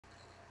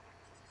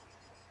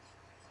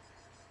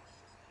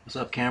What's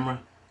up,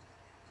 camera?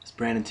 It's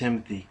Brandon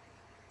Timothy,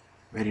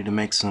 ready to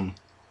make some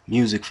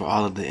music for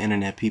all of the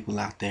internet people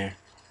out there.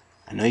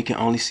 I know you can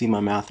only see my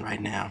mouth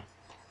right now.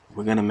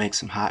 We're gonna make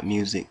some hot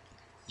music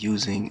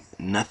using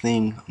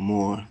nothing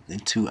more than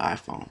 2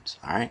 iPhones,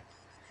 alright?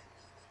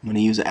 I'm gonna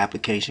use an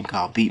application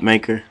called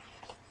Beatmaker.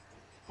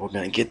 We're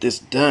gonna get this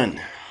done.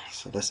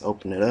 So let's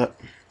open it up.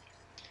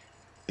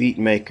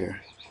 Beatmaker,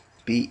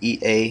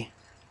 Beatmaker,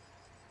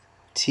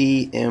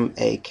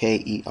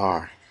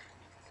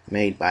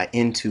 made by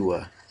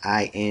Intua,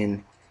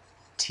 Intua.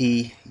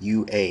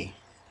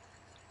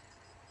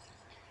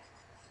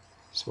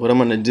 So what I'm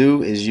going to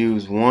do is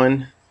use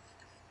one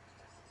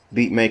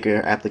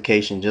Beatmaker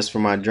application just for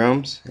my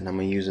drums, and I'm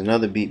going to use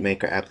another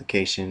Beatmaker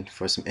application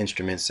for some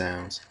instrument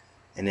sounds.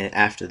 And then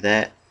after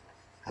that,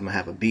 I'm going to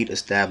have a beat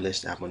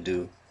established. I'm going to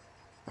do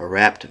a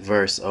rapped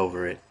verse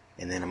over it,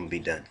 and then I'm going to be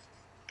done.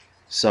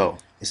 So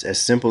it's as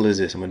simple as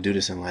this. I'm going to do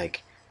this in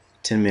like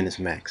 10 minutes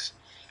max.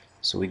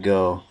 So we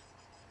go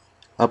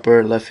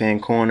upper left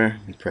hand corner,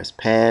 we press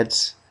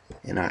pads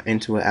in our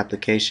Intua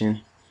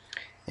application,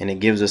 and it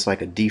gives us like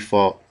a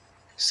default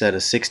set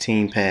of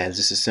 16 pads.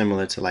 This is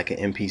similar to like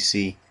an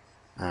MPC,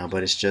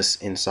 but it's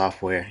just in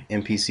software.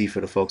 MPC,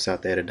 for the folks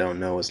out there that don't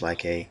know, is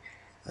like a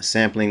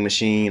sampling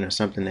machine or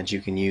something that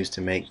you can use to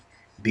make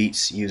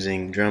beats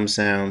using drum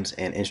sounds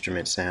and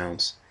instrument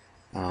sounds.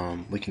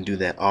 We can do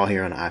that all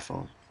here on the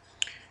iPhone.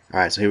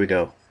 Alright, so here we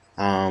go.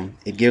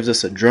 It gives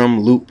us a drum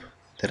loop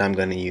that I'm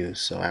going to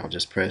use, so I'll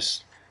just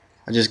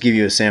give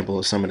you a sample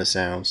of some of the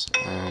sounds.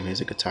 Here's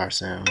a guitar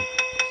sound,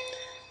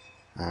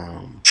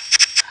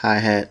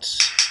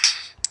 hi-hats,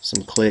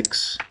 some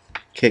clicks,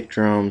 kick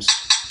drums,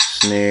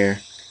 snare.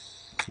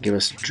 Give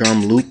us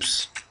drum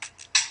loops,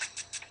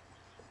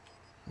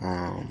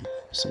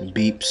 some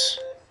beeps.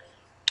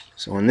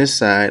 So on this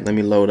side, let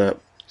me load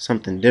up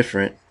something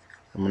different.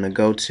 I'm going to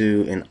go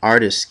to an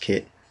artist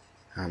kit.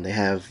 They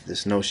have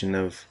this notion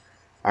of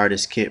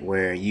artist kit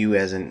where you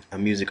as a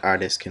music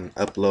artist can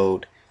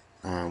upload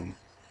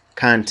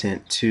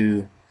content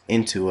to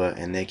Intua,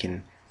 and they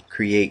can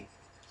create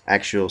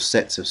actual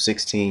sets of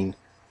 16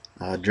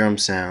 drum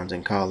sounds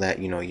and call that,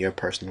 your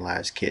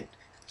personalized kit.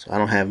 So I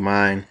don't have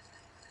mine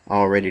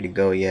all ready to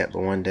go yet,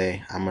 but one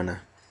day I'm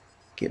gonna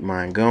get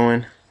mine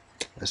going.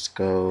 Let's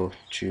go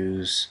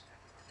choose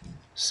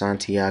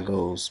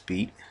Santiago's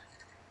beat.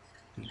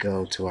 We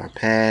go to our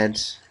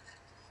pads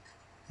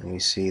and we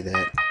see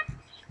that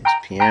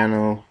it's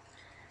piano,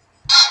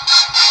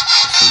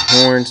 some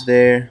horns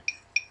there,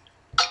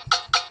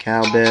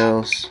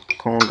 cowbells,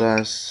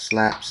 congas,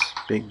 slaps,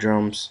 big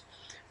drums.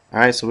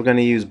 Alright, so we're going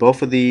to use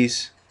both of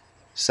these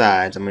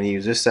sides. I'm going to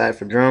use this side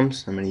for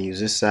drums. I'm going to use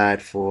this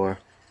side for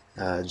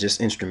just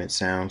instrument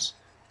sounds.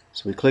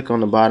 So we click on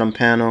the bottom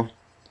panel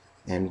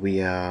and we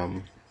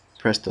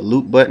press the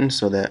loop button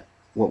so that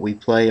what we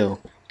play will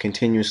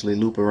continuously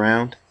loop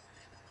around.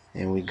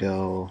 And we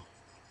go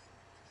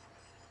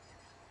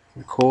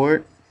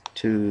record,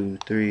 2,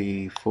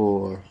 3,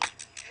 4.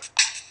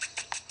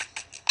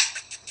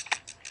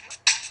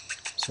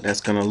 So that's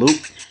going to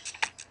loop.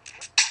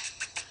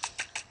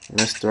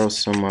 Let's throw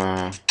some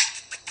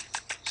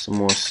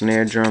more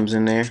snare drums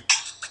in there.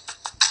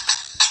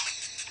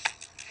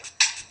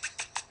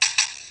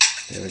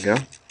 There we go.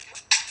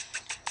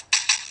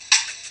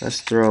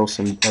 Let's throw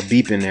a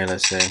beep in there,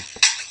 let's say.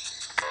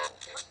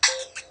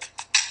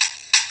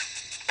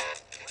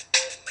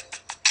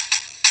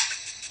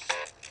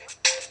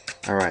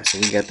 Alright, so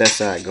we got that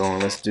side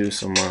going. Let's do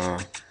some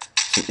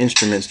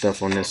instrument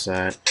stuff on this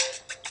side.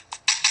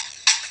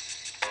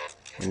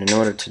 And in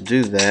order to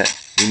do that,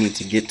 we need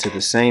to get to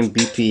the same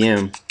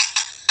BPM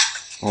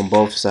on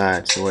both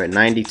sides. So we're at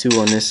 92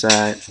 on this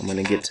side. I'm going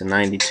to get to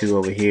 92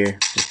 over here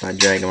just by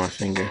dragging my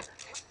finger.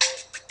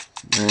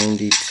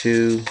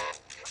 92,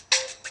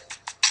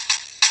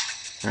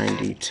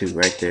 92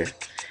 right there.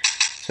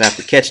 So I have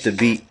to catch the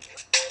beat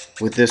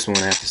with this one.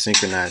 I have to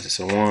synchronize it.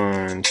 So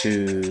 1,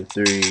 2,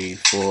 3,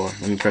 4.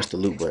 Let me press the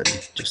loop button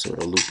just so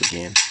it'll loop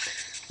again.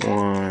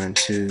 1,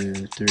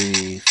 2,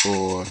 3,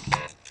 4.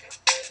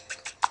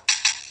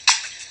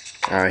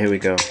 Alright, here we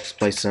go. Let's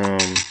play some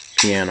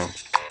piano.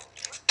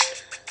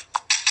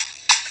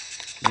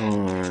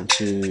 1,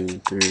 2,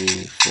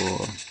 3,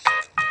 4.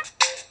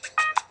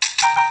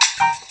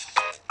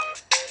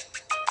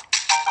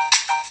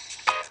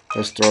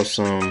 Let's throw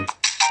some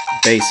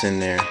bass in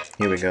there.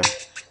 Here we go.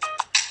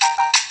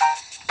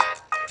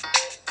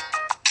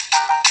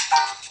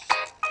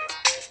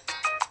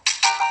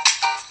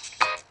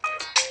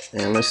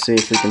 And let's see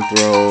if we can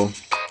throw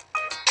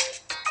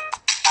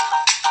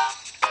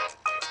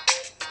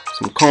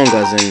some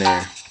congas in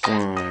there.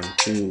 1,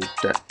 2,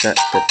 dot, dot,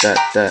 dot, dot,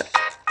 dot.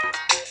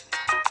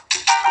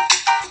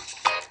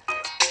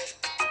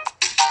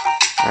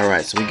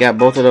 Alright, so we got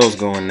both of those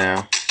going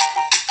now.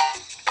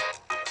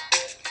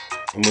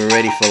 And we're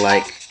ready for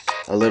like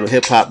a little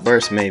hip-hop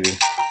verse maybe.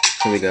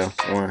 Here we go.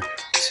 1,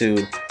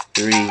 2,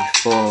 3,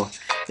 4.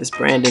 It's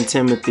Brandon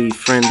Timothy,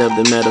 friend of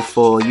the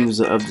metaphor,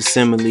 user of the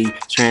simile.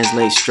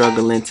 Translate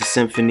struggle into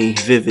symphony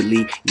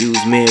vividly.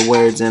 Use mere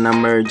words and I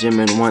merge them,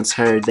 and once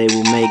heard they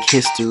will make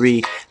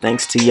history.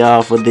 Thanks to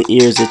y'all for the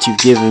ears that you've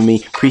given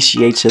me.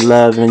 Appreciate your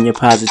love and your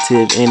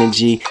positive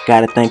energy.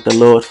 Gotta thank the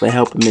Lord for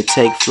helping me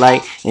take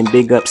flight. And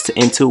big ups to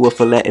Intua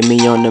for letting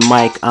me on the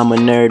mic. I'm a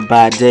nerd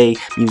by day,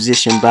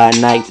 musician by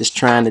night, just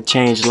trying to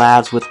change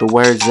lives with the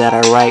words that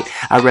I write.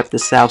 I rep the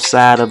south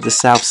side of the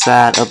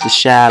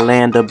shy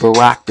land of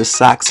Barack, the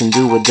socks and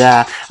do or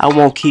die. I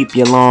won't keep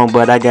you long,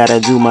 but I gotta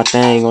do my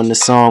thing on the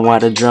song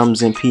while the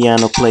drums and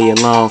piano play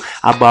along.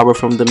 I borrow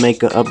from the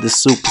maker of the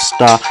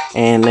superstar,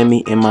 and let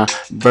me in my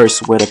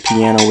verse where the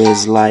piano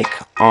is like,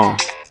 and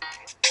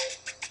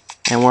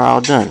we're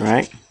all done,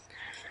 right?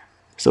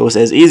 So it's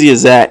as easy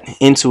as that.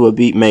 Intua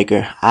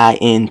Beatmaker,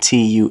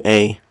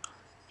 Intua.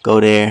 Go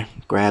there,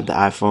 grab the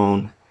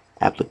iPhone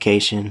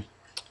application,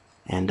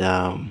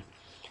 and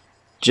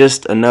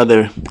just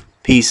another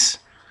piece.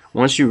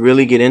 Once you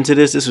really get into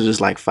this was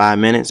just like 5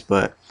 minutes,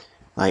 but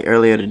like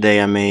earlier today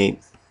I made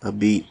a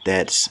beat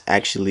that's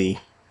actually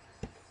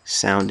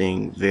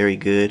sounding very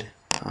good,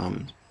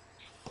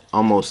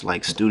 almost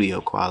like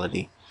studio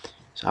quality.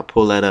 So I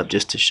pull that up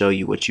just to show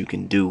you what you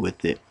can do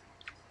with it.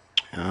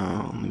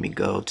 Let me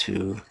go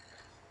to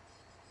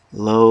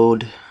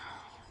load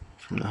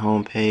from the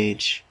home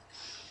page.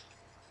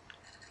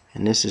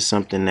 And this is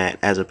something that,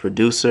 as a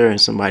producer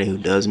and somebody who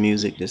does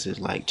music, this is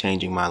like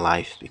changing my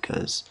life,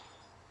 because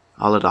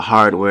all of the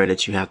hardware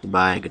that you have to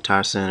buy at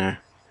Guitar Center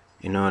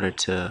in order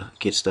to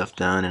get stuff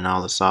done, and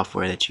all the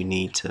software that you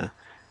need to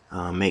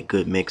make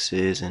good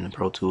mixes, and the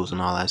Pro Tools and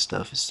all that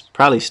stuff is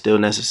probably still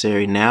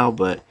necessary now,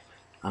 but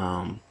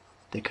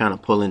they're kind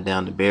of pulling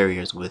down the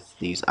barriers with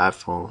these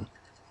iPhone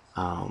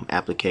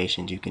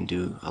applications. You can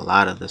do a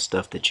lot of the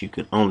stuff that you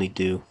could only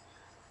do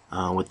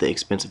with the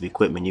expensive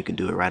equipment. You can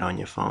do it right on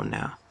your phone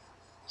now.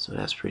 So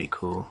that's pretty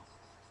cool.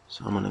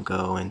 So I'm gonna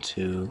go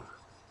into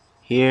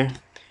here,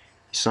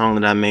 the song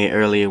that I made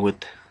earlier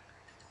with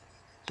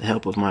the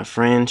help of my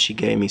friend. She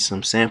gave me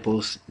some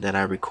samples that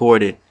I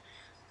recorded.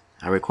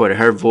 I recorded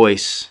her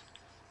voice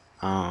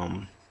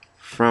from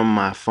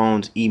my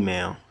phone's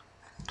email,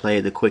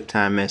 played the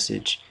QuickTime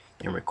message,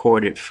 and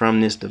recorded from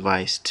this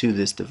device to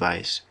this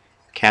device.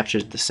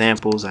 Captured the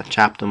samples, I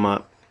chopped them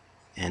up,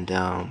 and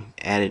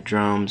added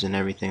drums and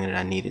everything that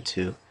I needed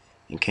to,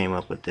 and came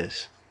up with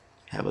this.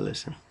 Have a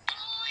listen.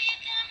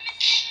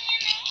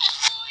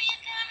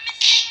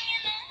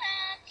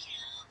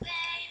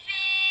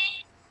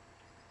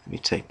 Let me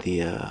take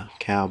the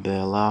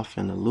cowbell off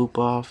and the loop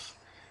off,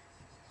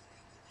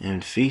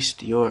 and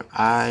feast your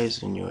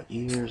eyes and your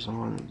ears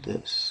on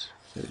this.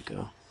 There we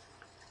go.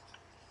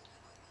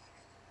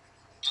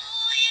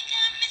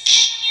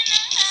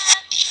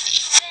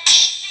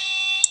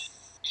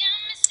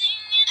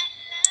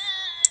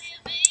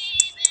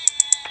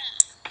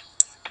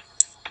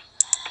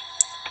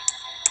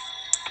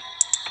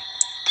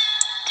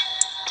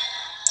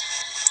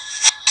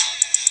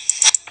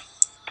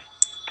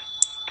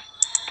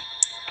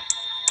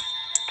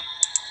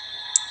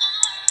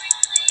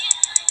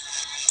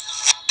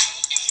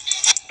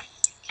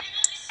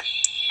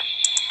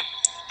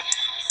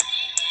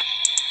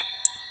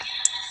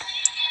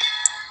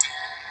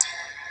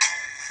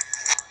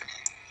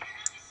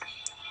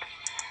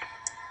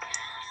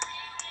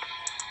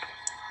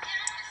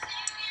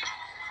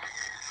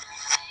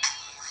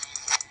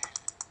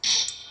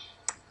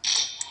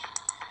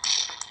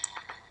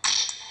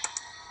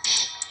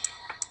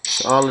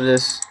 So all of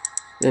this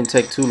didn't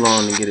take too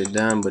long to get it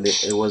done, but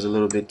it was a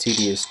little bit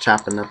tedious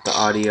chopping up the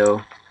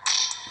audio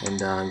and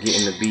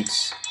getting the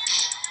beats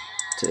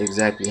to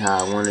exactly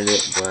how I wanted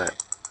it.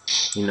 But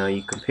you know,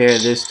 you compare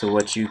this to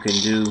what you can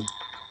do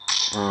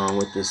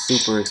with this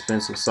super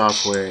expensive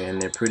software,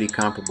 and they're pretty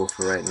comparable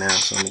for right now.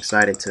 So I'm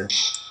excited to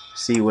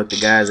see what the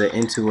guys at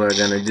Intua are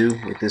gonna do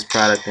with this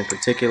product in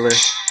particular.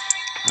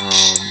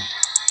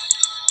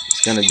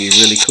 It's gonna be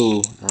really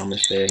cool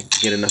if they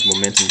get enough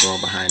momentum going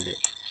behind it.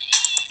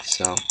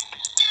 So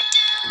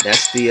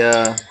that's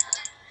the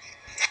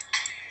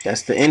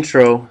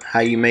intro.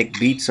 How you make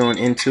beats on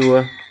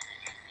Intua.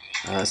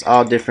 It's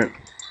all different,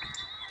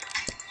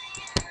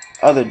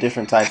 other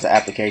different types of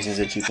applications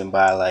that you can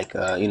buy. Like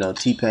you know,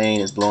 T-Pain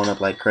is blowing up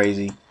like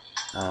crazy.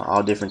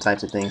 All different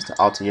types of things to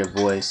alter your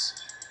voice.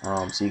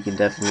 So you can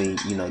definitely,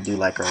 you know, do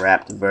like a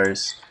rapped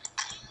verse.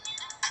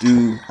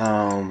 Do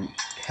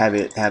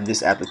have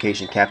this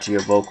application capture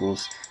your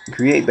vocals, and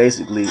create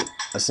basically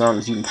a song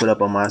that you can put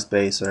up on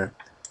MySpace or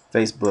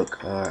Facebook,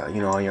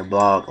 you know, on your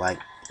blog, like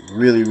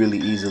really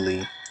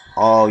easily,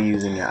 all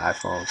using your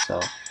iPhone. So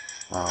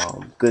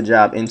good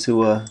job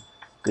Intua,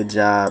 good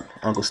job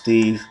Uncle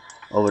Steve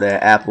over there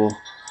at Apple.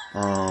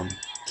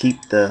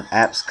 Keep the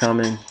apps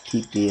coming,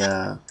 keep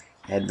the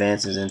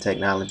advances in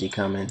technology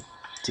coming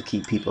to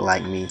keep people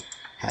like me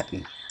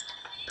happy.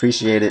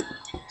 Appreciate it.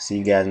 See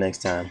you guys next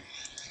time.